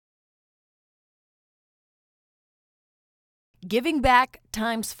Giving back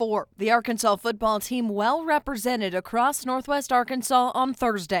 ×4. The Arkansas football team well represented across Northwest Arkansas on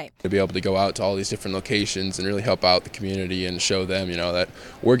Thursday. To be able to go out to all these different locations and really help out the community and show them, that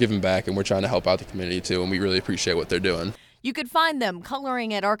we're giving back and we're trying to help out the community too, and we really appreciate what they're doing. You could find them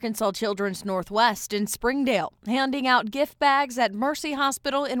coloring at Arkansas Children's Northwest in Springdale, handing out gift bags at Mercy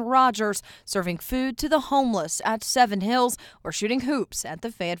Hospital in Rogers, serving food to the homeless at Seven Hills, or shooting hoops at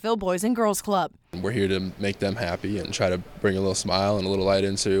the Fayetteville Boys and Girls Club. We're here to make them happy and try to bring a little smile and a little light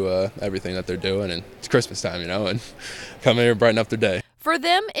into everything that they're doing. And it's Christmas time, and come here and brighten up their day. For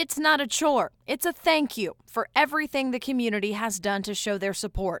them, it's not a chore. It's a thank you for everything the community has done to show their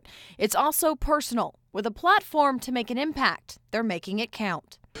support. It's also personal. With a platform to make an impact, they're making it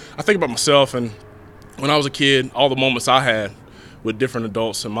count. I think about myself, and when I was a kid, all the moments I had with different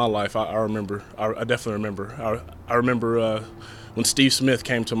adults in my life, I remember. I definitely remember. I remember when Steve Smith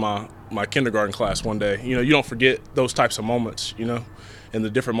came to my kindergarten class one day. You don't forget those types of moments, and the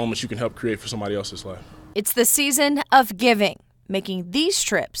different moments you can help create for somebody else's life. It's the season of giving, making these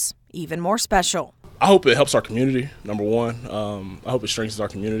trips even more special. I hope it helps our community, number one. I hope it strengthens our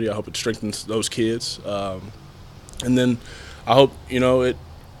community. I hope it strengthens those kids. And then I hope, I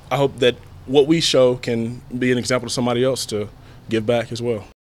hope that what we show can be an example to somebody else to give back as well.